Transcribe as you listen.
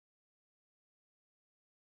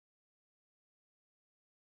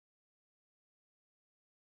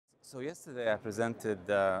So yesterday I presented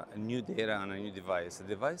new data on a new device. The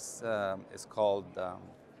device is called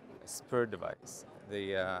Spur device.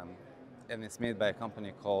 And it's made by a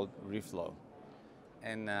company called Reflow.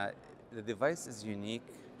 And the device is unique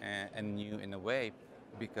and new in a way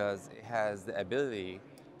because it has the ability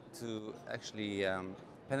to actually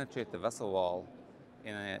penetrate the vessel wall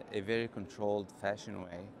in a very controlled fashion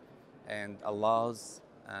way and allows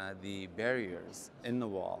the barriers in the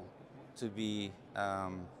wall to be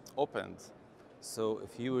opened. So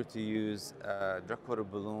if you were to use a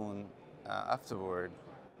drug-coated balloon afterward,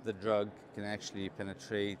 the drug can actually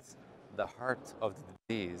penetrate the heart of the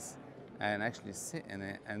disease and actually sit in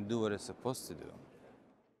it and do what it's supposed to do.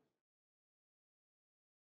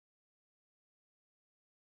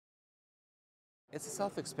 It's a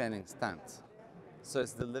self-expanding stent. So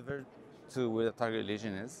it's delivered to where the target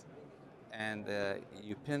lesion is, and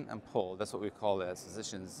you pin and pull. That's what we call it as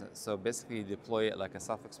physicians. So basically you deploy it like a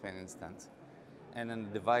self-expanding stent. And then the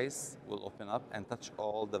device will open up and touch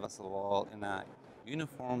all the vessel wall in a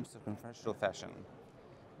uniform circumferential fashion.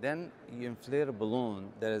 Then you inflate a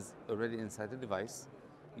balloon that is already inside the device.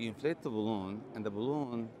 You inflate the balloon, and the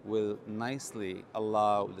balloon will nicely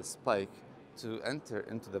allow the spike to enter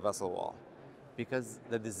into the vessel wall because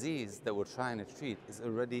the disease that we're trying to treat is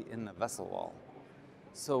already in the vessel wall.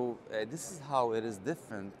 So this is how it is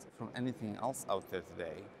different from anything else out there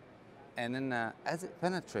today. And then as it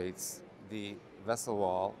penetrates the vessel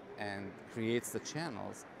wall and creates the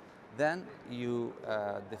channels, then you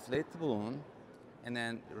deflate the balloon and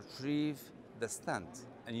then retrieve the stent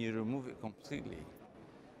and you remove it completely.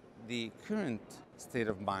 The current state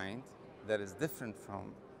of mind that is different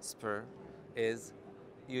from Spur is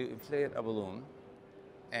you inflate a balloon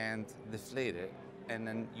and deflate it, and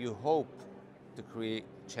then you hope to create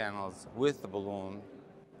channels with the balloon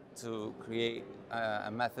to create a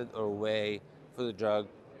method or way for the drug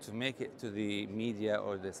to make it to the media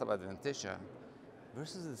or the subadventitia.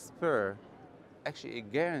 Versus the Spur, actually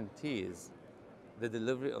it guarantees the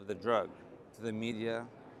delivery of the drug to the media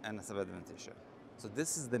and the subadventitia. So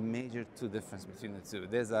this is the major two difference between the two.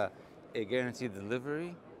 There's a guaranteed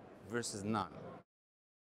delivery versus none.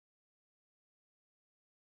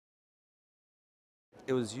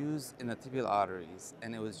 It was used in the tibial arteries,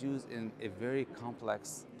 and it was used in a very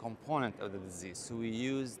complex component of the disease. So we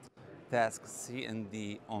used tasks C and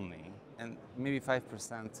D only, and maybe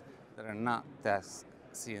 5% that are not tasks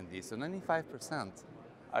C and D. So 95%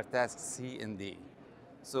 are tasks C and D.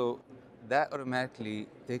 So that automatically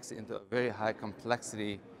takes it into a very high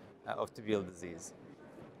complexity of tibial disease.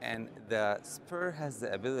 And the Spur has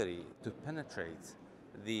the ability to penetrate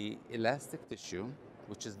the elastic tissue,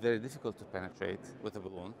 which is very difficult to penetrate with a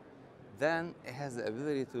balloon. Then it has the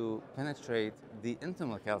ability to penetrate the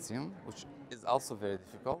internal calcium, which is also very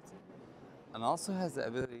difficult, and also has the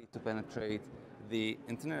ability to penetrate the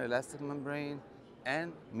internal elastic membrane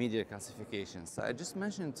and medial calcification. So I just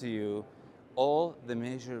mentioned to you all the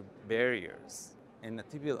major barriers in the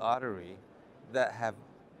tibial artery that have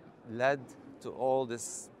led to all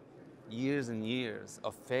this years and years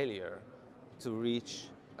of failure to reach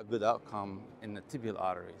a good outcome in the tibial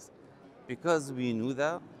arteries. Because we knew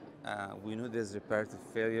that, we knew there's reparative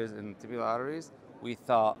failures in the tibial arteries, we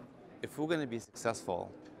thought if we're going to be successful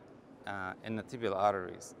in the tibial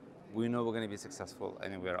arteries, we know we're going to be successful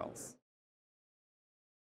anywhere else.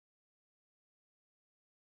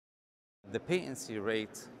 The patency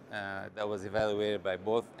rate that was evaluated by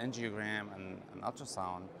both angiogram and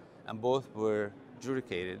ultrasound, and both were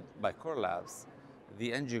adjudicated by core labs.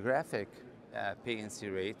 The angiographic patency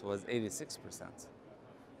rate was 86%.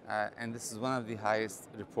 And this is one of the highest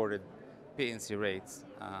reported patency rates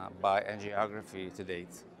by angiography to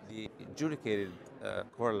date. The adjudicated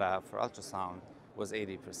core lab for ultrasound was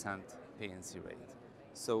 80% patency rate.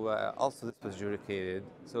 So also this was adjudicated.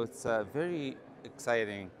 So it's very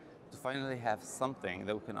exciting to finally have something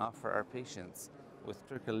that we can offer our patients with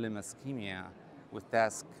critical limb ischemia with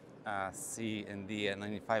task C and D at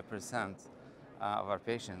 95% of our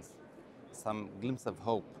patients, some glimpse of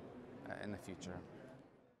hope in the future.